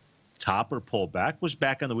decent top or pullback was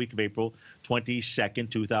back on the week of April 22nd,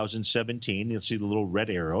 2017. You'll see the little red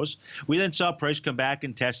arrows. We then saw price come back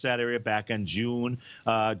and test that area back on June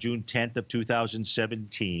 10th of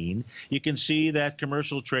 2017. You can see that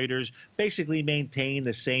commercial traders basically maintain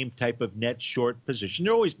the same type of net short position.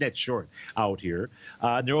 They're always net short out here.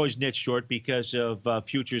 They're always net short because of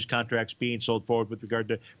futures contracts being sold forward with regard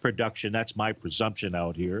to production. That's my presumption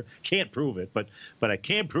out here. Can't prove it, but I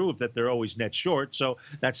can prove that they're always net short. So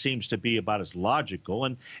that seems to be about as logical.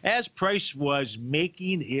 And as price was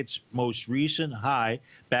making its most recent high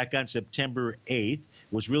back on September 8th,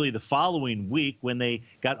 was really the following week when they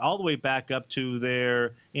got all the way back up to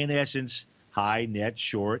their, in essence, high net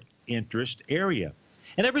short interest area.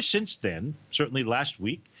 And ever since then, certainly last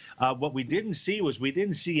week, what we didn't see was we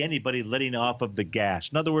didn't see anybody letting off of the gas.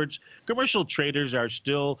 In other words, commercial traders are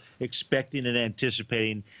still expecting and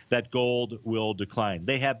anticipating that gold will decline.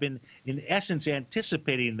 They have been, in essence,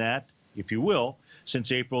 anticipating that, if you will,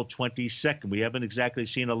 since April 22nd. We haven't exactly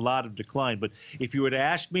seen a lot of decline. But if you were to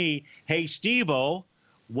ask me, hey, Steve-O,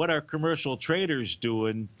 what are commercial traders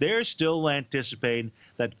doing? They're still anticipating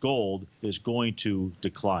that gold is going to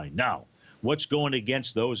decline. Now, what's going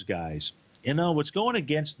against those guys? You know, what's going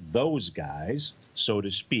against those guys, so to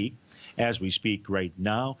speak, as we speak right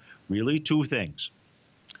now, really two things.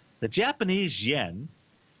 The Japanese yen,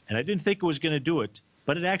 and I didn't think it was going to do it,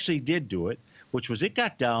 but it actually did do it, which was it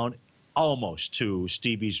got down almost to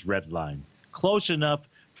Stevie's red line. Close enough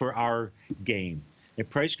for our game. And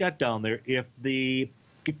price got down there. If the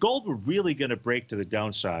gold were really going to break to the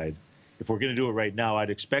downside, if we're going to do it right now, I'd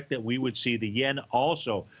expect that we would see the yen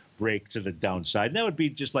also break to the downside. And that would be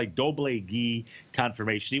just like Doble Ghee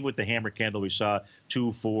confirmation, even with the hammer candle we saw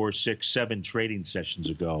 2, 4, 6, 7 trading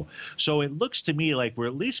sessions ago. So it looks to me like we're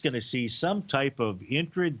at least going to see some type of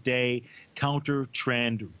intraday counter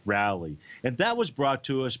trend rally. And that was brought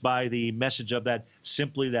to us by the message of that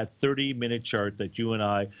 30-minute chart that you and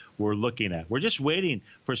I were looking at. We're just waiting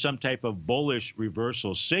for some type of bullish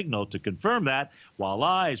reversal signal to confirm that.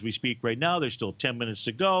 Voila, as we speak right now, there's still 10 minutes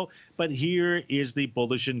to go, but here is the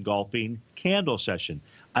bullish engulfing candle session.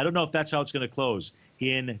 I don't know if that's how it's going to close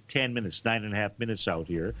in 10 minutes, 9.5 minutes out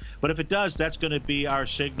here. But if it does, that's going to be our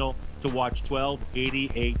signal to watch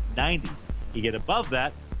 1288.90. You get above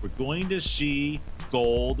that, we're going to see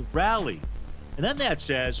gold rally. And then that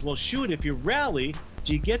says, well, shoot, if you rally,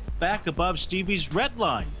 do you get back above Stevie's red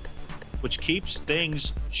line, which keeps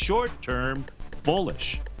things short-term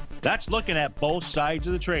bullish. That's looking at both sides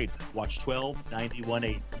of the trade. Watch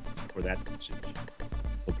 1291.8 for that message.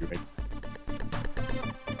 Hope you're ready.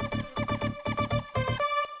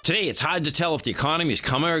 Today, it's hard to tell if the economy is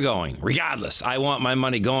coming or going. Regardless, I want my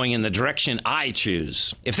money going in the direction I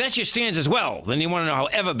choose. If that's your stance as well, then you want to know how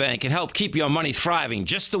Everbank can help keep your money thriving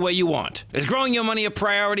just the way you want. Is growing your money a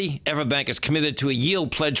priority? Everbank is committed to a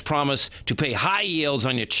yield pledge promise to pay high yields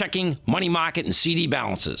on your checking, money market, and CD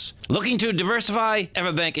balances. Looking to diversify?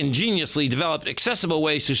 Everbank ingeniously developed accessible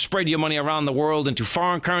ways to spread your money around the world into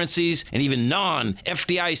foreign currencies and even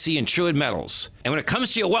non-FDIC insured metals. And when it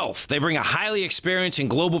comes to your wealth, they bring a highly experienced and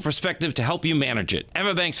global perspective to help you manage it.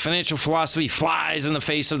 Everbank's financial philosophy flies in the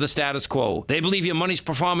face of the status quo. They believe your money's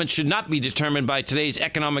performance should not be determined by today's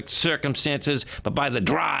economic circumstances, but by the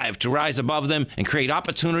drive to rise above them and create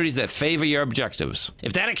opportunities that favor your objectives.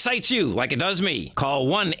 If that excites you, like it does me, call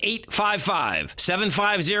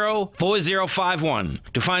 1-855-750-4051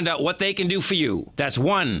 to find out what they can do for you. That's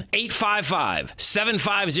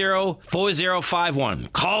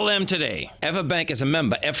 1-855-750-4051. Call them today. Everbank is a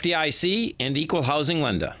member FDIC and equal housing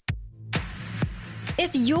lender.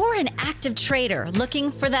 If you're an active trader looking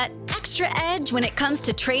for that extra edge when it comes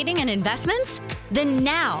to trading and investments, then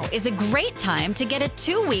now is a great time to get a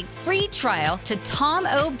 2-week free trial to Tom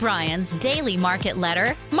O'Brien's daily market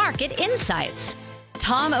letter, Market Insights.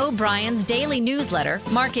 Tom O'Brien's daily newsletter,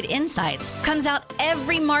 Market Insights, comes out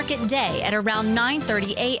every market day at around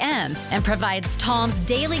 9:30 a.m. and provides Tom's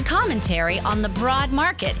daily commentary on the broad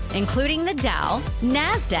market, including the Dow,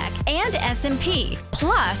 NASDAQ, and S&P,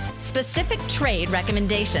 plus specific trade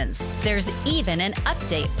recommendations. There's even an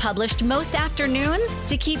update published most afternoons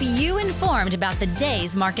to keep you informed about the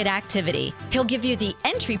day's market activity. He'll give you the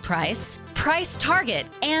entry price, price target,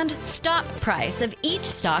 and stop price of each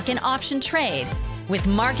stock and option trade. With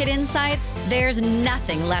Market Insights, there's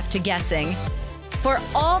nothing left to guessing. For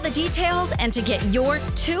all the details and to get your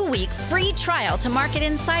 2-week free trial to Market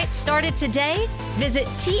Insights started today, visit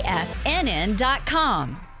TFNN.com.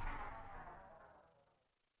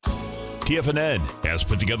 TFNN has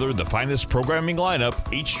put together the finest programming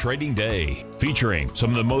lineup each trading day, featuring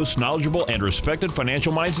some of the most knowledgeable and respected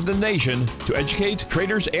financial minds in the nation to educate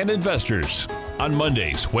traders and investors. On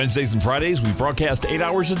Mondays, Wednesdays, and Fridays, we broadcast 8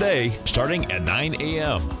 hours a day, starting at 9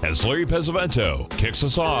 a.m. as Larry Pesavento kicks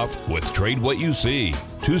us off with Trade What You See.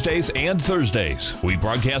 Tuesdays and Thursdays, we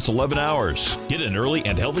broadcast 11 hours. Get an early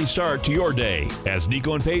and healthy start to your day as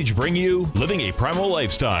Nico and Paige bring you Living a Primal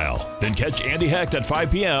Lifestyle. Then catch Andy Hecht at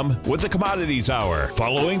 5 p.m. with the Commodities Hour,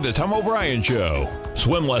 following the Tom O'Brien Show.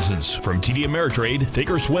 Swim lessons from TD Ameritrade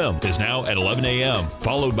Thinkorswim is now at 11 a.m.,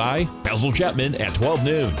 followed by Basil Chapman at 12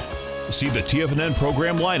 noon. See the TFNN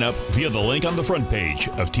program lineup via the link on the front page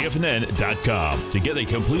of TFNN.com to get a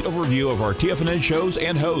complete overview of our TFNN shows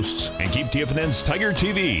and hosts. And keep TFNN's Tiger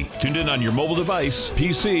TV tuned in on your mobile device,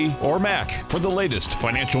 PC, or Mac for the latest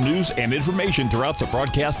financial news and information throughout the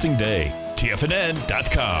broadcasting day.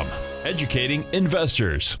 TFNN.com. Educating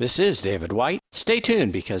investors. This is David White. Stay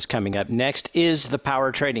tuned because coming up next is the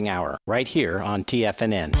Power Trading Hour right here on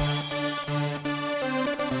TFNN.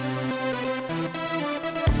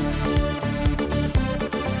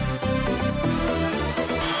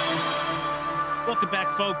 Welcome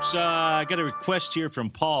back, folks. I got a request here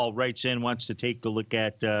from Paul. Writes in, wants to take a look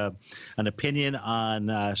at an opinion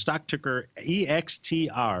on stock ticker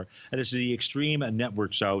EXTR. That is the Extreme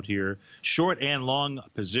Networks out here, short and long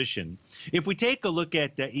position. If we take a look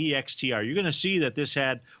at the EXTR, you're going to see that this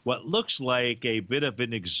had what looks like a bit of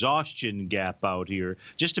an exhaustion gap out here,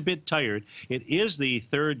 just a bit tired. It is the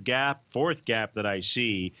fourth gap that I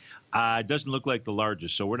see. It doesn't look like the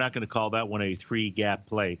largest, so we're not going to call that one a 3-gap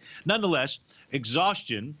play. Nonetheless,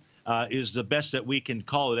 exhaustion is the best that we can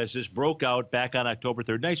call it, as this broke out back on October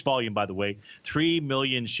 3rd. Nice volume, by the way, 3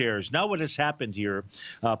 million shares. Now what has happened here,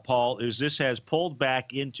 Paul, is this has pulled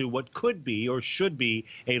back into what could be or should be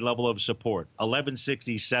a level of support,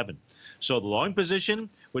 1167. So the long position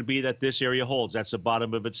would be that this area holds. That's the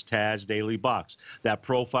bottom of its TAS daily box. That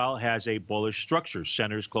profile has a bullish structure,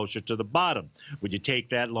 centers closer to the bottom. Would you take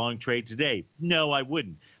that long trade today? No, I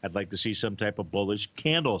wouldn't. I'd like to see some type of bullish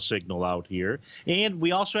candle signal out here. And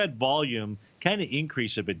we also had volume kind of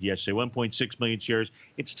increase a bit yesterday, 1.6 million shares.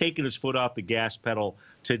 It's taken its foot off the gas pedal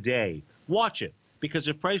today. Watch it. Because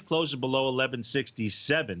if price closes below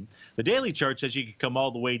 1167, the daily chart says you could come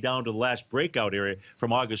all the way down to the last breakout area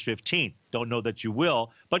from August 15th. Don't know that you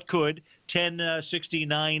will, but could.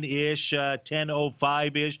 1069-ish,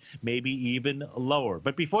 1005-ish, maybe even lower.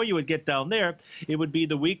 But before you would get down there, it would be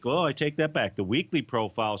the week. Oh, I take that back. The weekly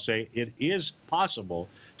profile say it is possible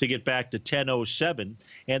to get back to 1007,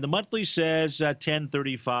 and the monthly says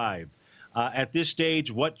 1035. At this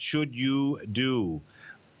stage, what should you do?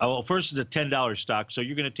 Well, first, it's a $10 stock, so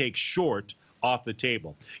you're going to take short off the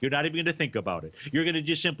table. You're not even going to think about it. You're going to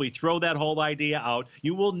just simply throw that whole idea out.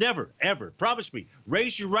 You will never, ever, promise me,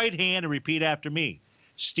 raise your right hand and repeat after me.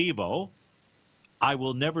 Steve-O, I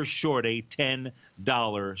will never short a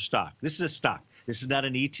 $10 stock. This is a stock. This is not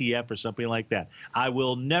an ETF or something like that. I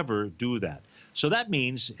will never do that. So that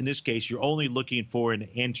means, in this case, you're only looking for an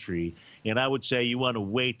entry, and I would say you want to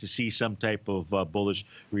wait to see some type of bullish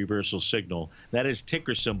reversal signal. That is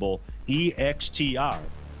ticker symbol EXTR,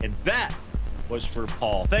 and that was for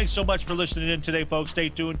Paul. Thanks so much for listening in today, folks. Stay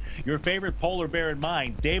tuned. Your favorite polar bear in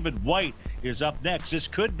mind, David White, is up next. This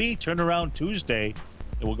could be Turnaround Tuesday,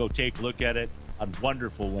 and we'll go take a look at it on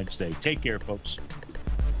Wonderful Wednesday. Take care, folks.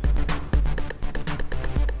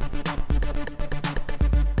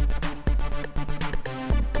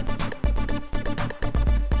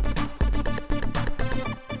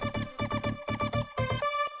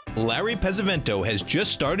 Larry Pesavento has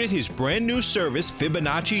just started his brand new service,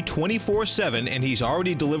 Fibonacci 24/7, and he's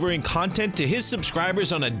already delivering content to his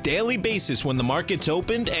subscribers on a daily basis when the market's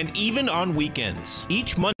opened and even on weekends.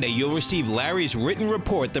 Each Monday, you'll receive Larry's written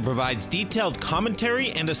report that provides detailed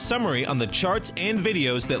commentary and a summary on the charts and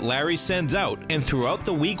videos that Larry sends out. And throughout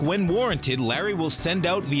the week, when warranted, Larry will send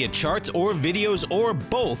out via charts or videos or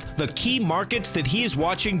both the key markets that he is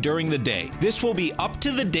watching during the day. This will be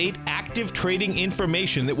up-to-the-date, active trading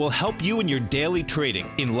information that will help you in your daily trading.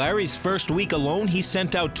 In Larry's first week alone, he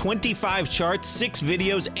sent out 25 charts, 6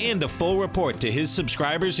 videos, and a full report to his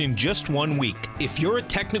subscribers in just 1 week. If you're a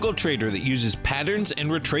technical trader that uses patterns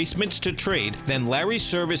and retracements to trade, then Larry's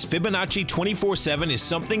service Fibonacci 24/7 is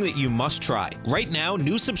something that you must try. Right now,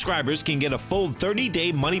 new subscribers can get a full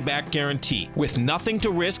 30-day money-back guarantee. With nothing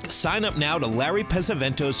to risk, sign up now to Larry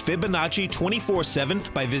Pesavento's Fibonacci 24/7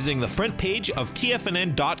 by visiting the front page of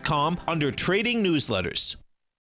TFNN.com under Trading Newsletters.